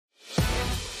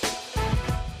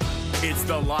It's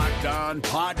the Locked On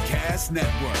Podcast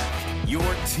Network, your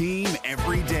team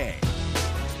every day.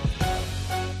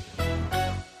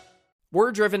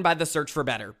 We're driven by the search for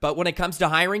better, but when it comes to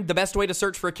hiring, the best way to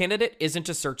search for a candidate isn't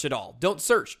to search at all. Don't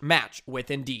search, match with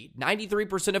Indeed.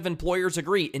 93% of employers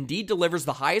agree Indeed delivers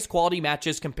the highest quality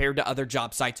matches compared to other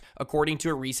job sites, according to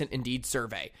a recent Indeed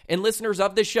survey. And listeners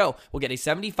of this show will get a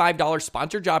 $75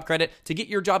 sponsored job credit to get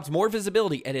your jobs more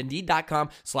visibility at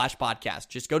Indeed.com/podcast.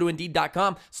 Just go to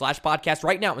Indeed.com/podcast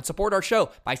right now and support our show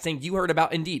by saying you heard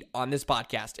about Indeed on this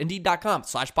podcast.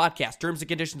 Indeed.com/podcast. Terms and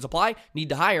conditions apply. Need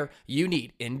to hire? You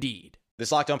need Indeed.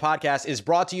 This Locked On Podcast is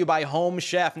brought to you by Home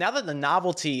Chef. Now that the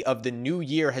novelty of the new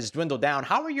year has dwindled down,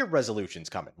 how are your resolutions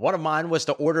coming? One of mine was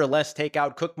to order less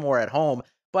takeout, cook more at home,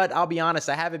 but I'll be honest,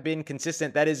 I haven't been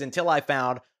consistent. That is until I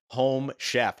found Home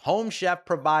Chef. Home Chef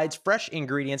provides fresh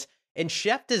ingredients and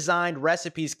chef-designed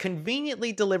recipes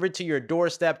conveniently delivered to your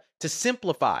doorstep to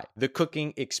simplify the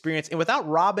cooking experience and without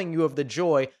robbing you of the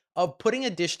joy of putting a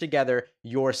dish together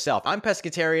yourself. I'm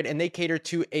pescatarian and they cater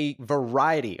to a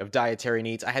variety of dietary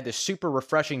needs. I had this super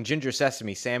refreshing ginger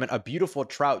sesame salmon, a beautiful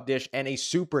trout dish, and a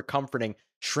super comforting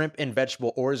shrimp and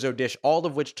vegetable orzo dish, all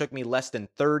of which took me less than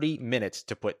 30 minutes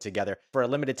to put together. For a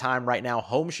limited time right now,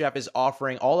 Home Chef is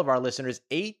offering all of our listeners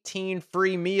 18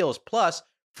 free meals plus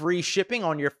free shipping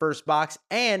on your first box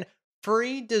and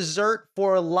free dessert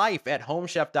for life at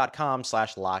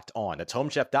homechef.com/lockedon. That's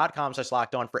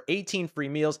homechef.com/lockedon for 18 free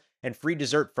meals and free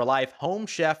dessert for life.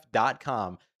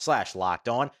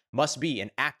 Homechef.com/lockedon. Must be an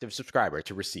active subscriber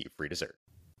to receive free dessert.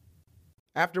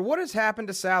 After what has happened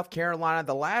to South Carolina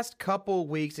the last couple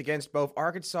weeks against both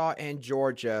Arkansas and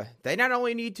Georgia, they not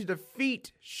only need to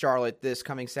defeat Charlotte this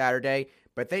coming Saturday,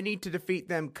 but they need to defeat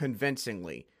them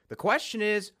convincingly. The question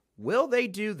is, will they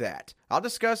do that? I'll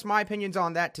discuss my opinions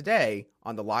on that today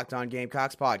on the Locked On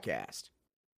Gamecocks podcast.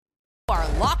 Our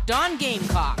Locked On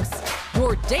Gamecocks,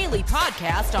 your daily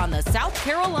podcast on the South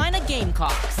Carolina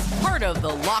Gamecocks, part of the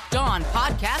Locked On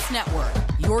Podcast Network,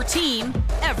 your team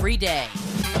every day.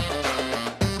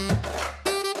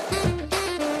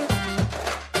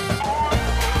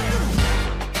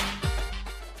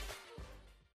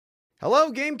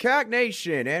 Hello, Gamecock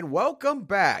Nation, and welcome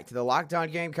back to the Locked On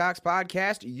Gamecocks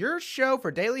podcast, your show for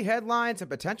daily headlines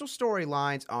and potential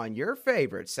storylines on your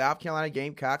favorite South Carolina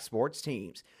Gamecock sports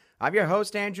teams. I'm your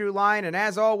host, Andrew Lyon, and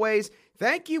as always,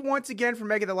 thank you once again for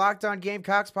making the Locked On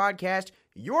Gamecocks podcast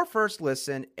your first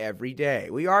listen every day.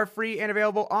 We are free and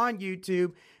available on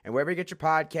YouTube and wherever you get your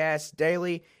podcasts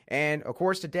daily. And of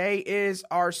course, today is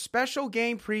our special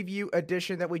game preview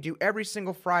edition that we do every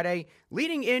single Friday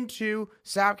leading into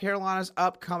South Carolina's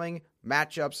upcoming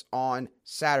matchups on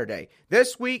Saturday.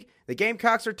 This week, the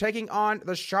Gamecocks are taking on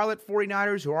the Charlotte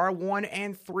 49ers, who are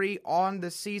 1-3 on the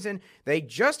season. They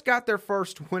just got their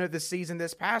first win of the season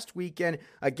this past weekend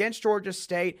against Georgia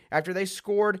State after they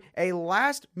scored a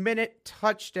last-minute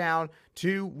touchdown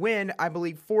to win, I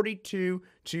believe,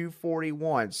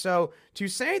 42-41. So to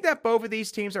say that both of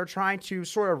these teams are trying to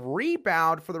sort of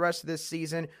rebound for the rest of this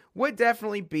season would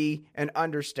definitely be an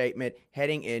understatement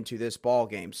heading into this ball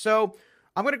game. So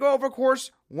I'm going to go over, of course,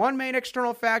 one main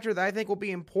external factor that I think will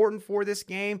be important for this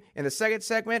game. In the second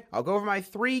segment, I'll go over my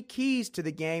 3 keys to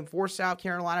the game for South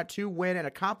Carolina to win and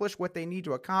accomplish what they need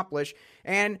to accomplish.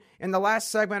 And in the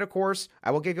last segment, of course,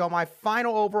 I will give you all my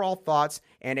final overall thoughts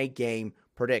and a game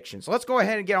prediction. So let's go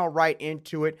ahead and get on right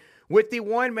into it with the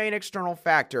one main external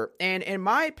factor. And in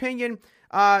my opinion,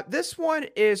 this one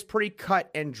is pretty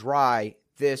cut and dry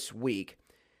this week.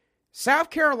 South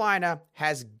Carolina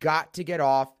has got to get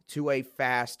off to a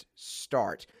fast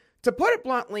start. To put it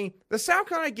bluntly, the South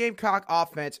Carolina Gamecock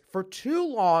offense for too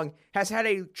long has had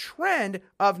a trend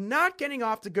of not getting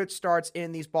off to good starts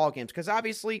in these ball games. Because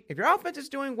obviously, if your offense is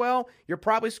doing well, you're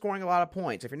probably scoring a lot of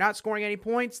points. If you're not scoring any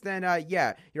points, then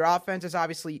your offense is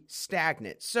obviously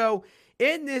stagnant. So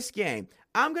in this game,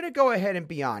 I'm going to go ahead and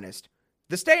be honest.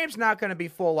 The stadium's not going to be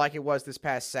full like it was this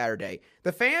past Saturday.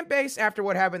 The fan base, after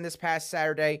what happened this past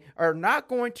Saturday, are not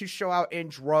going to show out in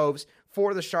droves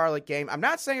for the Charlotte game. I'm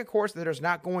not saying, of course, that there's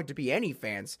not going to be any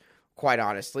fans, quite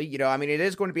honestly. It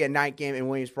is going to be a night game in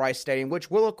Williams-Brice Stadium, which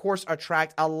will, of course,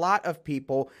 attract a lot of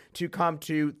people to come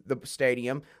to the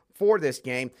stadium for this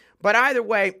game. But either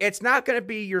way, it's not going to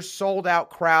be your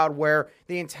sold-out crowd where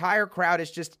the entire crowd is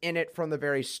just in it from the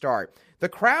very start. The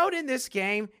crowd in this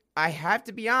game, I have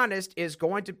to be honest, is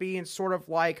going to be in sort of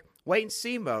like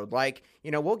wait-and-see mode.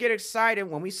 We'll get excited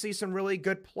when we see some really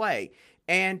good play.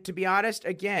 And to be honest,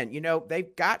 again,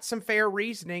 they've got some fair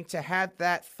reasoning to have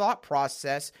that thought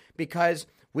process because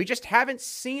we just haven't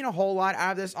seen a whole lot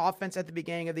out of this offense at the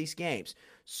beginning of these games.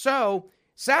 So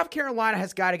South Carolina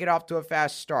has got to get off to a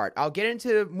fast start. I'll get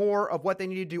into more of what they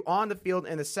need to do on the field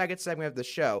in the second segment of the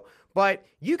show, but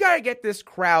you got to get this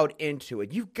crowd into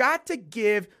it. You've got to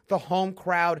give the home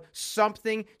crowd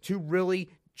something to really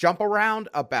jump around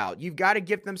about. You've got to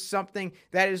give them something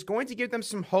that is going to give them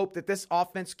some hope that this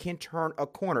offense can turn a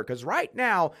corner. Because right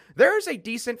now, there's a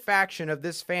decent faction of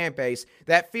this fan base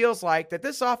that feels like that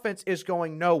this offense is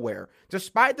going nowhere,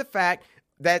 despite the fact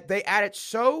that they added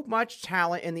so much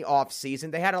talent in the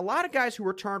offseason. They had a lot of guys who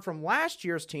returned from last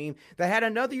year's team that had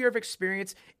another year of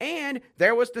experience, and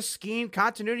there was the scheme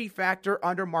continuity factor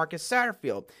under Marcus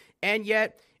Satterfield. And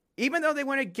yet, even though they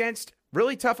went against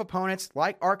really tough opponents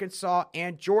like Arkansas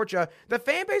and Georgia, the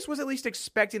fan base was at least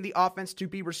expecting the offense to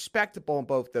be respectable in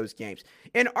both those games.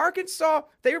 In Arkansas,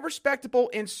 they were respectable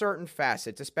in certain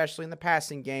facets, especially in the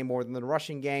passing game more than the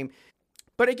rushing game.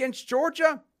 But against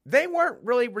Georgia, they weren't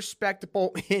really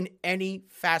respectable in any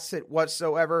facet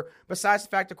whatsoever, besides the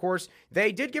fact, of course,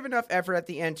 they did give enough effort at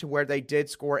the end to where they did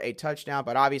score a touchdown,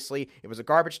 but obviously it was a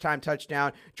garbage time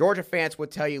touchdown. Georgia fans would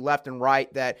tell you left and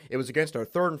right that it was against our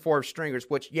third and fourth stringers,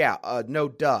 which, no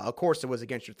duh, of course it was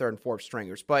against your third and fourth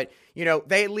stringers, but,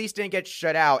 they at least didn't get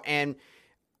shut out, and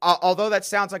although that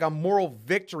sounds like a moral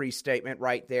victory statement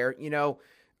right there,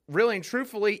 really and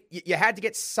truthfully, you had to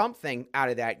get something out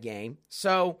of that game,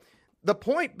 so the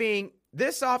point being,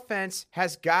 this offense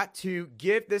has got to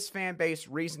give this fan base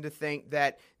reason to think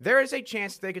that there is a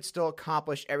chance they could still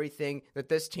accomplish everything that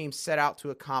this team set out to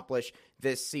accomplish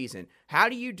this season. How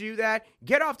do you do that?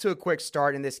 Get off to a quick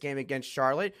start in this game against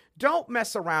Charlotte. Don't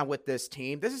mess around with this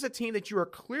team. This is a team that you are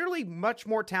clearly much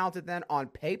more talented than on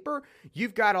paper.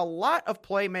 You've got a lot of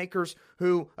playmakers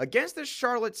who, against this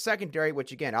Charlotte secondary,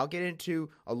 which again, I'll get into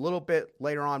a little bit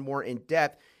later on more in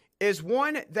depth, is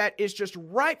one that is just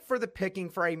ripe for the picking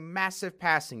for a massive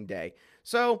passing day.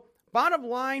 So, bottom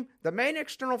line, the main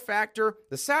external factor,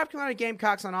 the South Carolina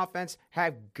Gamecocks on offense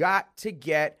have got to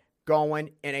get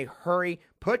going in a hurry.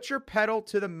 Put your pedal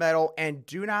to the metal and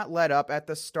do not let up at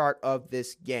the start of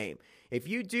this game. If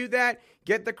you do that,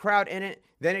 get the crowd in it,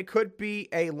 then it could be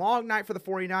a long night for the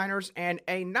 49ers and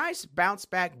a nice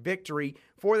bounce-back victory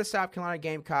for the South Carolina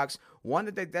Gamecocks, one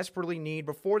that they desperately need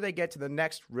before they get to the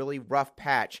next really rough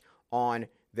patch on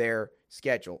their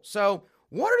schedule. So,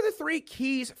 what are the three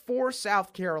keys for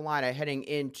South Carolina heading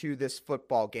into this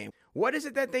football game? What is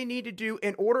it that they need to do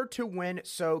in order to win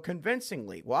so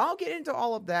convincingly? Well, I'll get into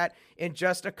all of that in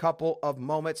just a couple of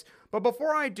moments. But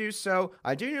before I do so,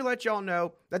 I do need to let y'all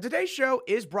know that today's show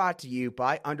is brought to you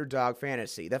by Underdog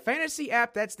Fantasy, the fantasy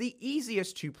app that's the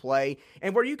easiest to play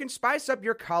and where you can spice up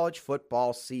your college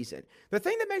football season. The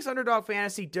thing that makes Underdog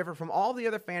Fantasy different from all the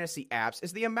other fantasy apps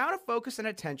is the amount of focus and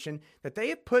attention that they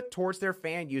have put towards their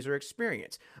fan user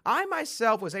experience. I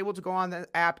myself was able to go on the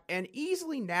app and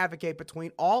easily navigate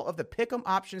between all of the pick'em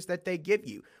options that they give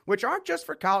you, which aren't just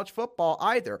for college football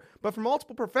either, but for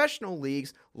multiple professional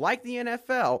leagues like the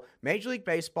NFL, Major League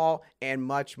Baseball, and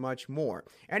much, much more.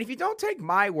 And if you don't take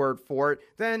my word for it,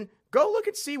 then go look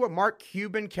and see what Mark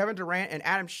Cuban, Kevin Durant, and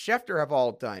Adam Schefter have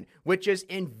all done, which is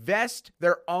invest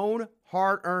their own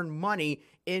hard-earned money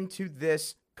into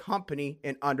this company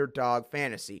in Underdog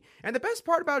Fantasy. And the best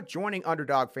part about joining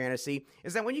Underdog Fantasy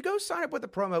is that when you go sign up with the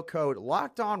promo code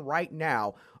LOCKEDON right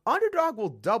now, Underdog will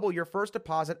double your first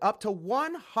deposit up to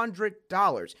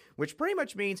 $100, which pretty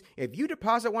much means if you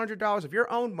deposit $100 of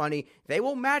your own money, they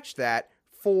will match that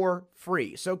for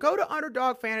free. So go to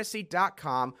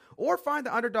UnderdogFantasy.com or find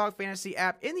the Underdog Fantasy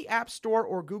app in the App Store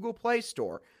or Google Play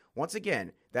Store. Once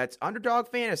again, that's Underdog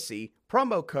Fantasy,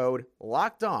 promo code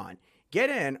LOCKED ON.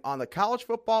 Get in on the college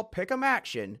football pick'em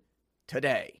action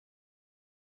today.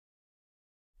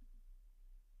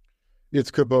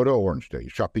 It's Kubota Orange Day.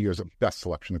 Shop the year's best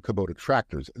selection of Kubota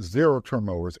tractors, zero-turn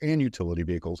mowers, and utility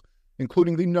vehicles,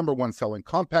 including the #1 selling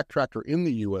compact tractor in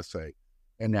the USA.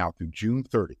 And now through June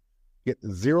 30, get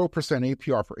 0%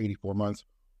 APR for 84 months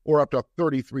or up to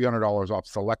 $3,300 off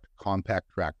select compact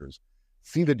tractors.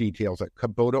 See the details at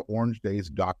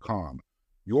KubotaOrangeDays.com.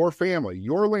 Your family,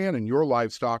 your land, and your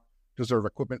livestock deserve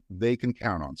equipment they can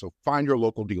count on. So find your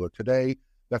local dealer today.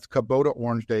 That's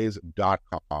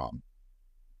KubotaOrangeDays.com.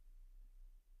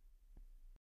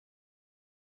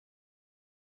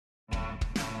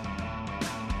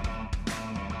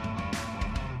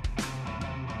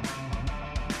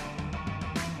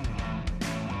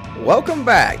 Welcome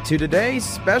back to today's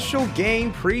special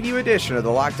game preview edition of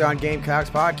the Locked On Gamecocks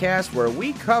podcast, where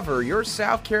we cover your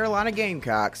South Carolina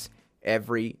Gamecocks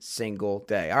every single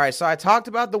day. All right, so I talked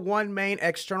about the one main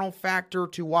external factor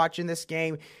to watch in this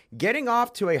game, getting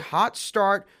off to a hot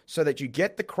start so that you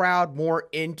get the crowd more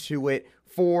into it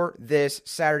for this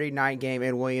Saturday night game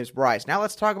in Williams-Brice. Now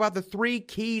let's talk about the 3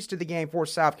 keys to the game for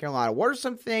South Carolina. What are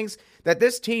some things that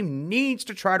this team needs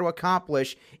to try to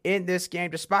accomplish in this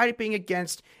game, despite it being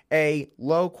against a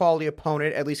low-quality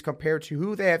opponent, at least compared to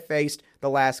who they have faced the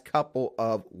last couple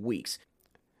of weeks?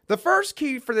 The first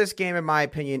key for this game, in my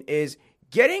opinion, is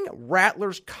getting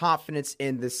Rattler's confidence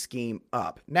in the scheme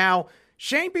up. Now,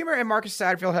 Shane Beamer and Marcus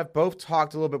Satterfield have both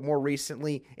talked a little bit more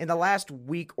recently in the last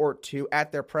week or two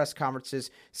at their press conferences,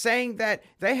 saying that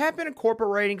they have been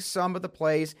incorporating some of the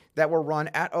plays that were run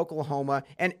at Oklahoma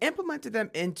and implemented them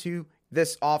into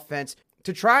this offense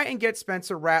to try and get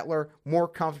Spencer Rattler more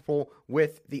comfortable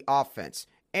with the offense.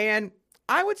 And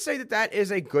I would say that that is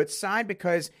a good sign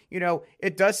because,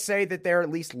 it does say that they're at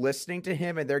least listening to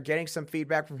him and they're getting some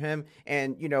feedback from him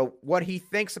and, what he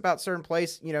thinks about certain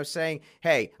plays, saying,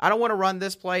 hey, I don't want to run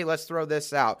this play. Let's throw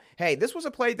this out. Hey, this was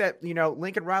a play that,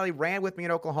 Lincoln Riley ran with me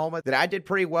in Oklahoma that I did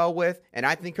pretty well with and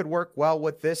I think could work well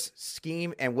with this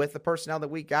scheme and with the personnel that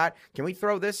we got. Can we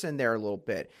throw this in there a little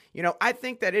bit? I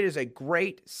think that it is a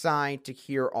great sign to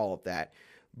hear all of that.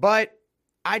 But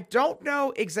I don't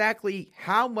know exactly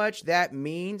how much that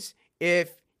means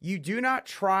if you do not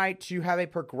try to have a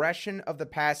progression of the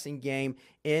passing game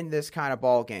in this kind of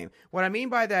ball game. What I mean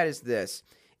by that is this.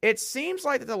 It seems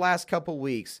like that the last couple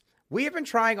weeks, we have been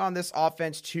trying on this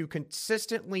offense to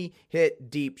consistently hit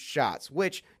deep shots,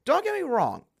 which, don't get me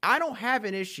wrong, I don't have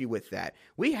an issue with that.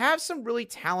 We have some really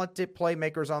talented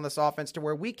playmakers on this offense to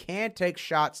where we can take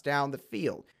shots down the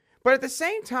field. But at the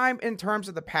same time, in terms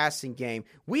of the passing game,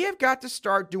 we have got to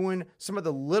start doing some of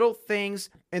the little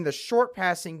things in the short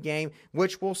passing game,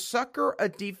 which will sucker a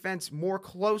defense more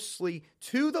closely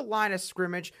to the line of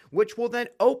scrimmage, which will then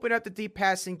open up the deep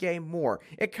passing game more.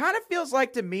 It kind of feels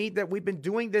like to me that we've been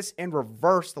doing this in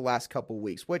reverse the last couple of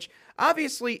weeks, which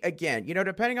obviously, again,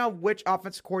 depending on which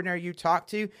offensive coordinator you talk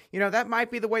to, that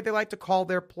might be the way they like to call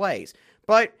their plays.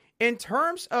 But in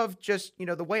terms of just,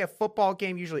 the way a football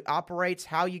game usually operates,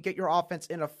 how you get your offense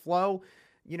in a flow,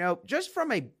 just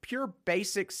from a pure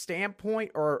basic standpoint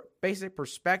or basic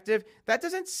perspective, that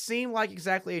doesn't seem like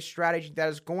exactly a strategy that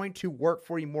is going to work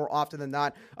for you more often than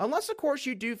not, unless, of course,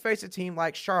 you do face a team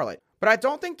like Charlotte. But I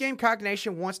don't think Gamecock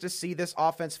Nation wants to see this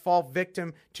offense fall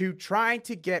victim to trying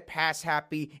to get pass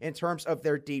happy in terms of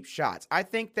their deep shots. I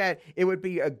think that it would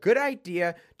be a good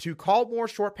idea to call more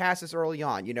short passes early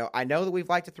on. I know that we've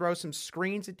liked to throw some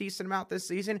screens a decent amount this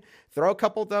season. Throw a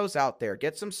couple of those out there.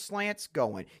 Get some slants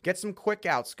going. Get some quick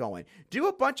outs going. Do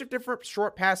a bunch of different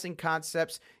short passing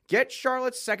concepts. Get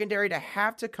Charlotte's secondary to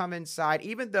have to come inside,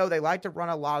 even though they like to run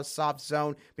a lot of soft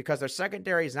zone because their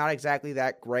secondary is not exactly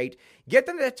that great. Get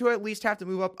them to at least have to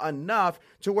move up enough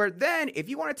to where then, if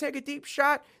you want to take a deep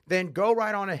shot, then go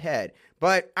right on ahead.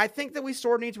 But I think that we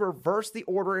sort of need to reverse the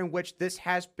order in which this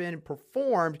has been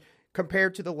performed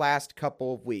compared to the last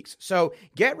couple of weeks. So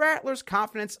get Rattler's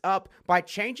confidence up by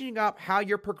changing up how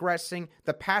you're progressing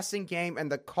the passing game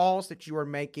and the calls that you are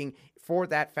making for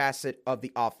that facet of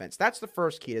the offense. That's the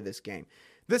first key to this game.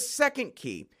 The second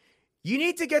key, you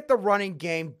need to get the running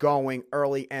game going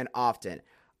early and often.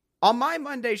 On my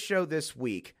Monday show this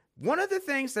week, one of the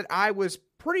things that I was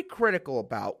pretty critical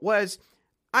about was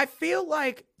I feel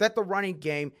like that the running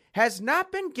game has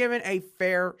not been given a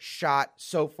fair shot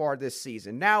so far this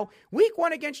season. Now, week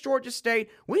 1 against Georgia State,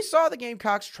 we saw the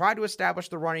Gamecocks try to establish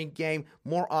the running game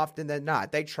more often than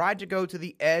not. They tried to go to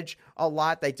the edge a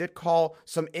lot. They did call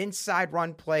some inside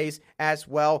run plays as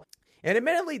well. And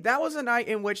admittedly, that was a night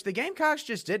in which the Gamecocks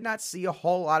just did not see a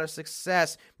whole lot of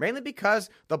success, mainly because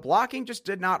the blocking just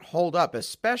did not hold up,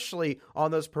 especially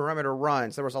on those perimeter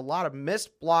runs. There was a lot of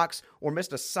missed blocks or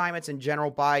missed assignments in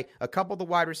general by a couple of the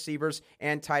wide receivers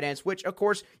and tight ends, which, of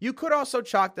course, you could also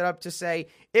chalk that up to say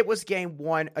it was game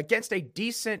 1 against a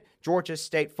decent Georgia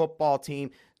State football team.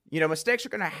 Mistakes are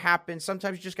going to happen.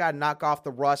 Sometimes you just got to knock off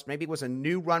the rust. Maybe it was a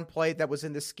new run play that was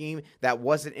in the scheme that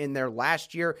wasn't in there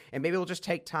last year, and maybe it'll just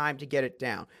take time to get it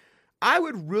down. I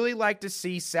would really like to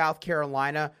see South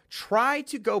Carolina try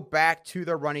to go back to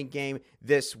their running game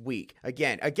this week.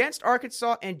 Again, against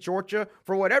Arkansas and Georgia,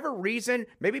 for whatever reason,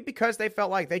 maybe because they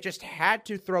felt like they just had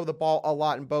to throw the ball a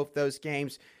lot in both those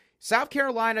games, South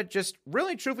Carolina just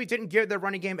really truthfully didn't give their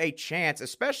running game a chance,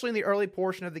 especially in the early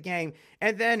portion of the game,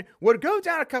 and then would go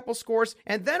down a couple scores,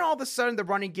 and then all of a sudden the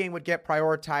running game would get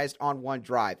prioritized on one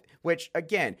drive, which,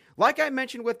 again, like I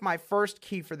mentioned with my first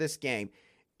key for this game,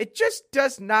 it just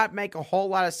does not make a whole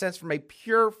lot of sense from a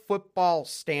pure football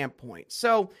standpoint.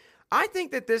 So I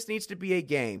think that this needs to be a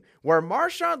game where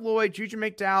Marshawn Lloyd, Juju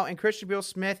McDowell, and Christian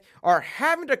Beal-Smith are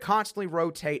having to constantly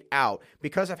rotate out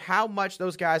because of how much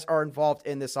those guys are involved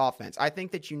in this offense. I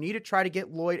think that you need to try to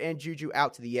get Lloyd and Juju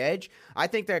out to the edge. I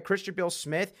think that Christian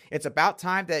Beal-Smith, it's about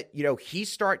time that, he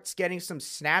starts getting some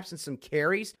snaps and some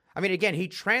carries. I mean, again, he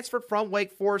transferred from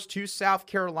Wake Forest to South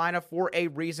Carolina for a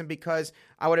reason, because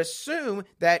I would assume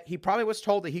that he probably was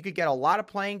told that he could get a lot of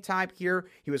playing time here.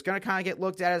 He was going to kind of get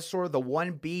looked at as sort of the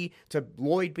 1B to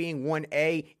Lloyd being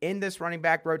 1A in this running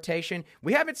back rotation.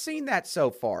 We haven't seen that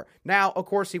so far. Now, of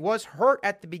course, he was hurt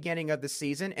at the beginning of the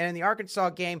season, and in the Arkansas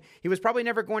game, he was probably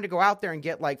never going to go out there and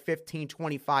get like 15,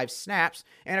 25 snaps.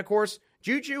 And of course,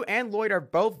 Juju and Lloyd are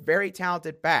both very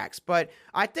talented backs, but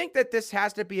I think that this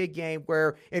has to be a game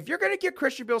where if you're going to get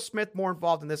Christian Beal-Smith more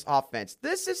involved in this offense,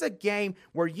 this is a game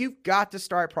where you've got to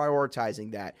start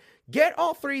prioritizing that. Get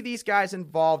all three of these guys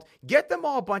involved, get them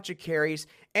all a bunch of carries,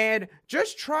 and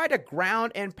just try to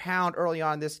ground and pound early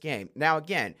on in this game. Now,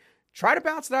 again, try to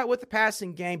balance it out with the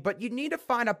passing game, but you need to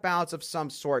find a balance of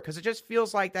some sort, because it just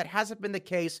feels like that hasn't been the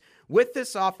case with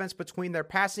this offense between their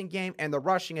passing game and the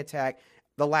rushing attack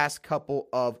the last couple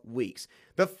of weeks.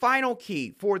 The final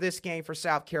key for this game for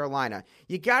South Carolina,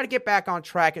 you got to get back on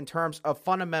track in terms of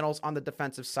fundamentals on the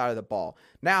defensive side of the ball.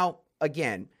 Now,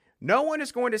 again, no one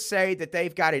is going to say that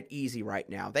they've got it easy right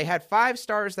now. They had 5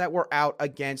 starters that were out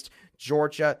against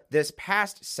Georgia this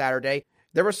past Saturday.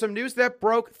 There was some news that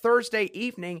broke Thursday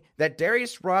evening that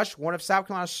Darius Rush, one of South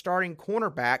Carolina's starting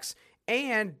cornerbacks,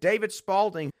 and David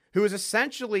Spalding, who is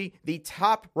essentially the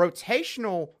top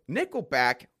rotational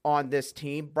nickelback on this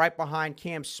team, right behind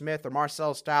Cam Smith or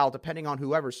Marcel Style, depending on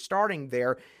whoever's starting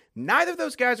there. Neither of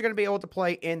those guys are going to be able to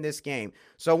play in this game.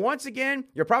 So once again,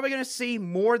 you're probably going to see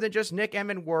more than just Nick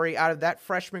Emenworry out of that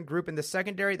freshman group in the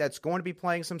secondary that's going to be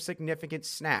playing some significant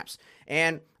snaps.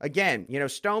 And again,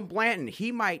 Stone Blanton,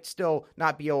 he might still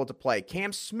not be able to play.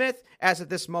 Cam Smith, as of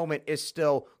this moment, is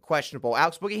still questionable.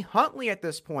 Alex Boogie Huntley at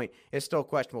this point is still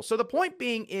questionable. So the point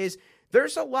being is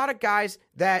there's a lot of guys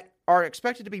that are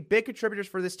expected to be big contributors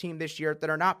for this team this year that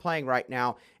are not playing right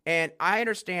now. And I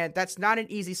understand that's not an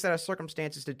easy set of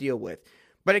circumstances to deal with.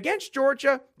 But against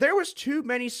Georgia, there was too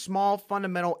many small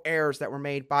fundamental errors that were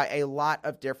made by a lot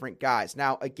of different guys.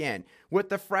 Now, again, with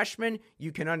the freshmen,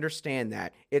 you can understand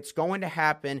that. It's going to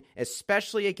happen,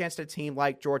 especially against a team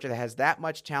like Georgia that has that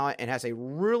much talent and has a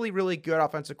really, really good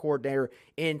offensive coordinator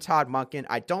in Todd Monken.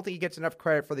 I don't think he gets enough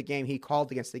credit for the game he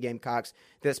called against the Gamecocks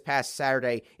this past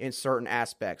Saturday in certain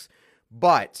aspects.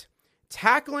 But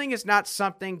tackling is not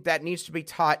something that needs to be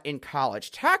taught in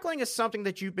college. Tackling is something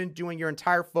that you've been doing your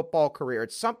entire football career.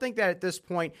 It's something that at this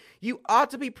point you ought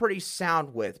to be pretty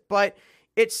sound with. But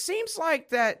it seems like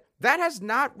that has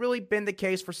not really been the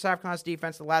case for South Carolina's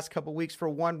defense the last couple of weeks for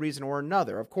one reason or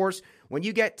another. Of course, when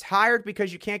you get tired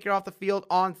because you can't get off the field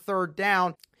on third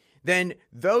down, then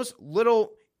those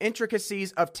little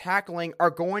intricacies of tackling are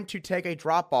going to take a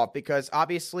drop off, because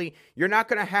obviously you're not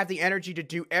going to have the energy to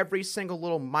do every single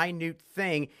little minute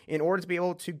thing in order to be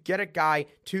able to get a guy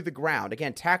to the ground.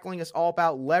 Again, tackling is all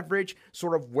about leverage,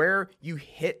 sort of where you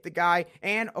hit the guy,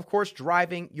 and of course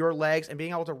driving your legs and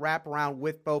being able to wrap around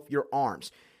with both your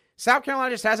arms. South Carolina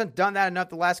just hasn't done that enough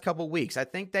the last couple of weeks. I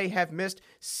think they have missed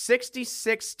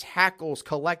 66 tackles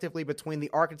collectively between the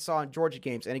Arkansas and Georgia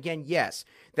games. And again, yes,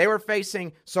 they were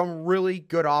facing some really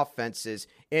good offenses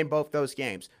in both those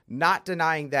games. Not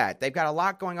denying that. They've got a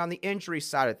lot going on the injury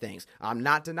side of things. I'm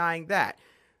not denying that.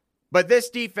 But this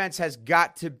defense has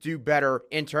got to do better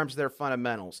in terms of their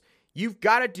fundamentals. You've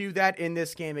got to do that in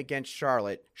this game against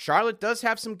Charlotte. Charlotte does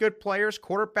have some good players.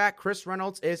 Quarterback Chris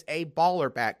Reynolds is a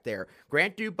baller back there.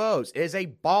 Grant Dubose is a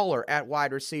baller at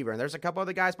wide receiver. And there's a couple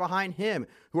other guys behind him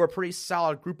who are pretty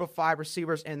solid group of 5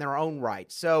 receivers in their own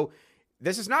right. So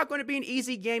this is not going to be an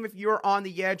easy game if you're on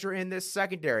the edge or in this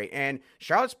secondary. And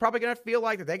Charlotte's probably going to feel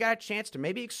like that they got a chance to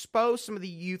maybe expose some of the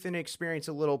youth and experience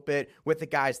a little bit with the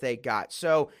guys they got.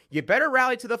 So you better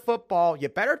rally to the football. You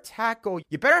better tackle.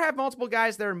 You better have multiple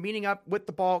guys that are meeting up with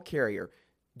the ball carrier.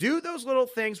 Do those little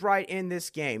things right in this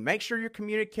game. Make sure you're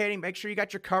communicating. Make sure you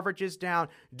got your coverages down.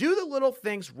 Do the little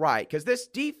things right, because this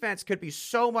defense could be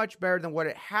so much better than what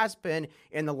it has been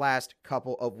in the last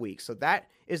couple of weeks. So that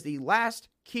is the last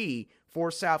key for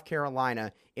South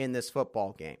Carolina in this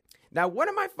football game. Now, what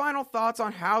are my final thoughts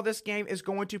on how this game is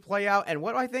going to play out and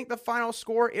what I think the final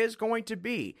score is going to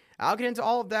be? I'll get into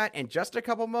all of that in just a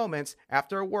couple moments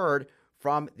after a word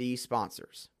from the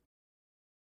sponsors.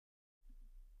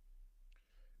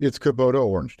 It's Kubota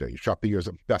Orange Day. Shop the year's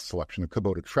best selection of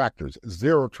Kubota tractors,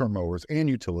 zero-turn mowers, and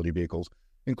utility vehicles,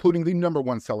 including the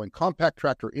 #1 selling compact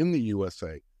tractor in the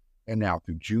USA. And now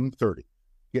through June 30,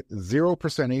 get 0%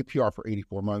 APR for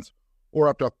 84 months or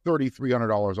up to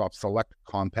 $3,300 off select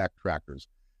compact tractors.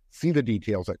 See the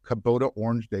details at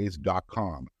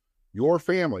KubotaOrangeDays.com. Your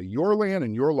family, your land,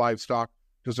 and your livestock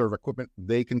deserve equipment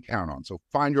they can count on. So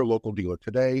find your local dealer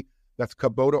today. That's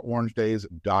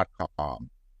KubotaOrangeDays.com.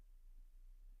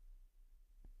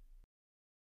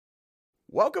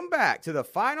 Welcome back to the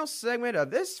final segment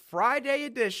of this Friday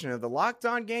edition of the Locked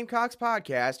On Gamecocks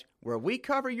podcast, where we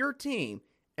cover your team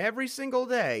every single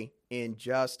day in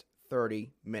just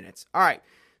 30 minutes. All right,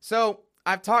 so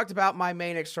I've talked about my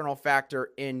main external factor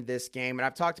in this game, and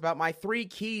I've talked about my 3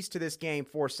 keys to this game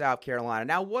for South Carolina.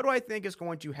 Now, what do I think is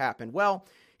going to happen? Well,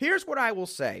 here's what I will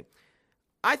say.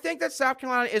 I think that South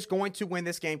Carolina is going to win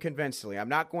this game convincingly. I'm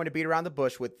not going to beat around the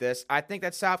bush with this. I think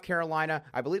that South Carolina,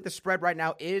 I believe the spread right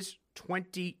now is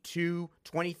 22,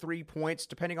 23 points,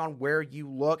 depending on where you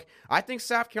look. I think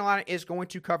South Carolina is going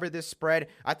to cover this spread.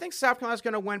 I think South Carolina is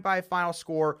going to win by a final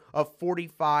score of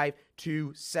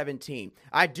 45-17.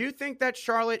 I do think that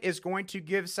Charlotte is going to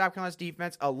give South Carolina's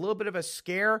defense a little bit of a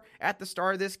scare at the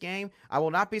start of this game. I will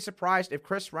not be surprised if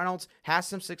Chris Reynolds has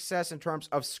some success in terms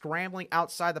of scrambling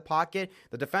outside the pocket.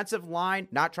 The defensive line,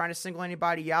 not trying to single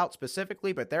anybody out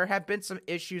specifically, but there have been some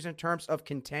issues in terms of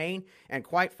contain, and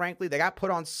quite frankly, they got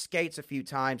put on skates a few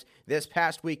times this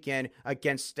past weekend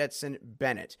against Stetson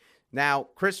Bennett. Now,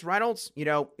 Chris Reynolds,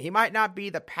 he might not be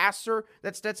the passer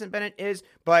that Stetson Bennett is,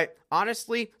 but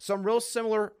honestly, some real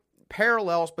similar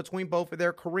parallels between both of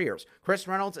their careers. Chris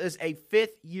Reynolds is a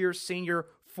 5th-year senior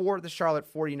for the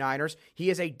Charlotte 49ers. He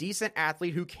is a decent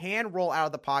athlete who can roll out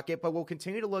of the pocket, but will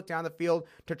continue to look down the field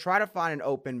to try to find an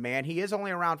open man. He is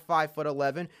only around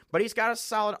 5'11", but he's got a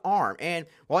solid arm. And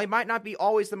while he might not be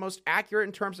always the most accurate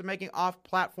in terms of making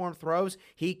off-platform throws,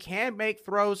 he can make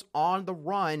throws on the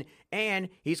run, and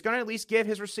he's going to at least give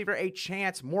his receiver a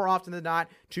chance more often than not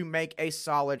to make a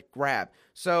solid grab.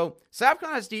 So South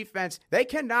Carolina's defense, they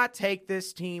cannot take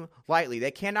this team lightly.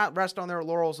 They cannot rest on their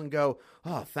laurels and go,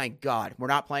 oh, thank God, we're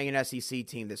not playing an SEC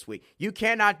team this week. You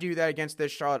cannot do that against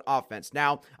this Charlotte offense.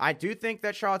 Now, I do think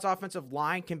that Charlotte's offensive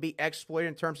line can be exploited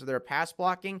in terms of their pass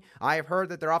blocking. I have heard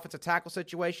that their offensive tackle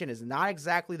situation is not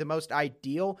exactly the most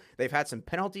ideal. They've had some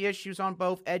penalty issues on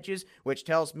both edges, which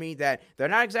tells me that they're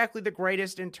not exactly the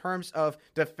greatest in terms of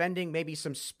defending maybe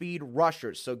some speed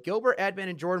rushers. So Gilbert Edmond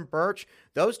and Jordan Birch,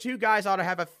 those two guys ought to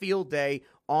have a field day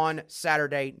on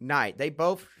Saturday night. They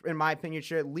both, in my opinion,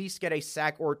 should at least get a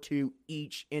sack or 2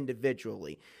 each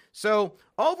individually. So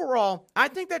overall, I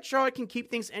think that Charlotte can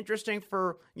keep things interesting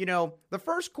for, the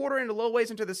first quarter and a little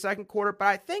ways into the second quarter. But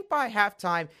I think by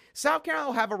halftime, South Carolina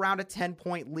will have around a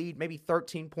 10-point lead, maybe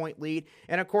 13-point lead.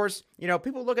 And of course,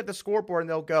 people look at the scoreboard and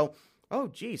they'll go, oh,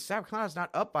 geez, South Carolina's not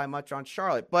up by much on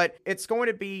Charlotte. But it's going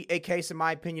to be a case, in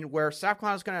my opinion, where South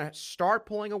Carolina's going to start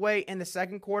pulling away in the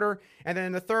second quarter. And then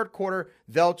in the third quarter,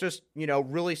 they'll just,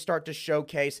 really start to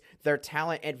showcase their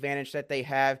talent advantage that they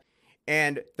have.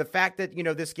 And the fact that,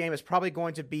 this game is probably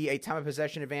going to be a time of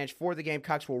possession advantage for the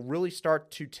Gamecocks will really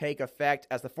start to take effect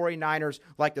as the 49ers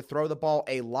like to throw the ball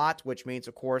a lot, which means,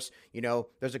 of course,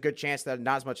 there's a good chance that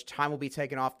not as much time will be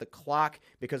taken off the clock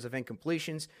because of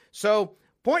incompletions. So,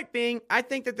 point being, I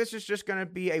think that this is just going to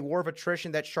be a war of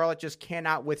attrition that Charlotte just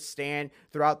cannot withstand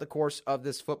throughout the course of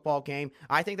this football game.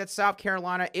 I think that South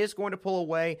Carolina is going to pull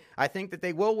away. I think that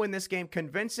they will win this game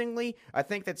convincingly. I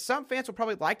think that some fans will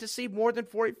probably like to see more than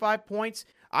 45 points.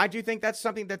 I do think that's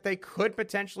something that they could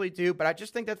potentially do, but I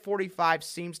just think that 45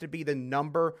 seems to be the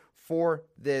number for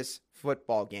this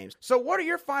football games. So what are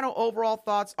your final overall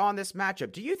thoughts on this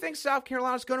matchup? Do you think South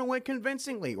Carolina is going to win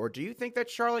convincingly, or do you think that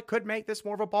Charlotte could make this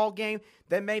more of a ball game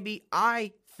than maybe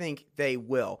I think they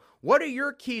will? What are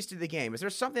your keys to the game? Is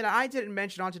there something that I didn't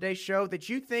mention on today's show that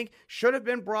you think should have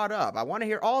been brought up? I want to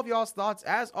hear all of y'all's thoughts,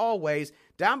 as always,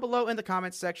 down below in the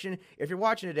comments section if you're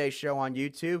watching today's show on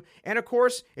YouTube. And of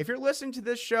course, if you're listening to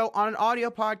this show on an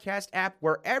audio podcast app,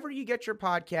 wherever you get your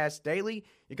podcasts daily,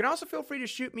 you can also feel free to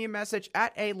shoot me a message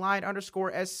at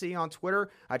 @line_SC on Twitter.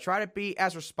 I try to be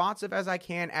as responsive as I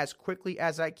can, as quickly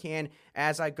as I can,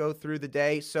 as I go through the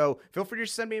day. So feel free to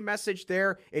send me a message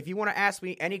there if you want to ask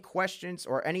me any questions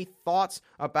or any thoughts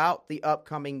about the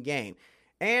upcoming game.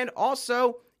 And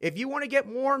also, if you want to get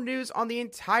more news on the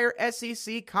entire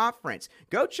SEC conference,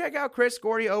 go check out Chris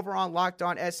Gordy over on Locked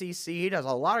On SEC. He does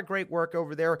a lot of great work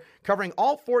over there, covering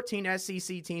all 14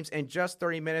 SEC teams in just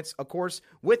 30 minutes, of course,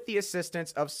 with the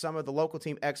assistance of some of the local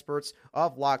team experts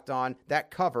of Locked On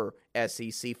that cover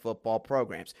SEC football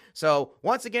programs. So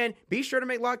once again, be sure to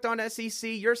make Locked On SEC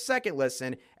your second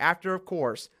listen after, of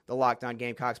course, the Locked On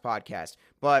Gamecocks podcast.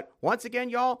 But once again,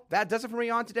 y'all, that does it for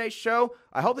me on today's show.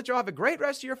 I hope that y'all have a great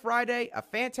rest of your Friday, a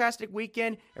fantastic fantastic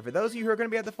weekend. And for those of you who are going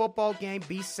to be at the football game,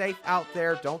 be safe out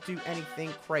there. Don't do anything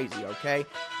crazy, okay?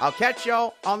 I'll catch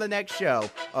y'all on the next show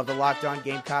of the Locked On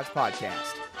Gamecocks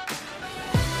podcast.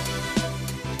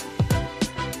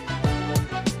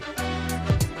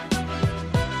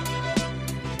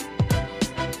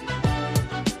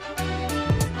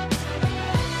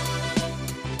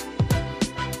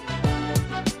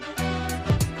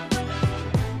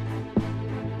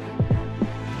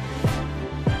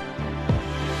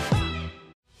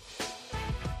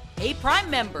 Hey, Prime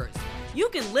members, you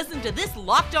can listen to this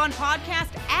Locked On podcast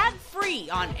ad-free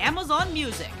on Amazon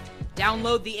Music.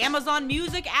 Download the Amazon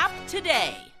Music app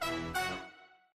today.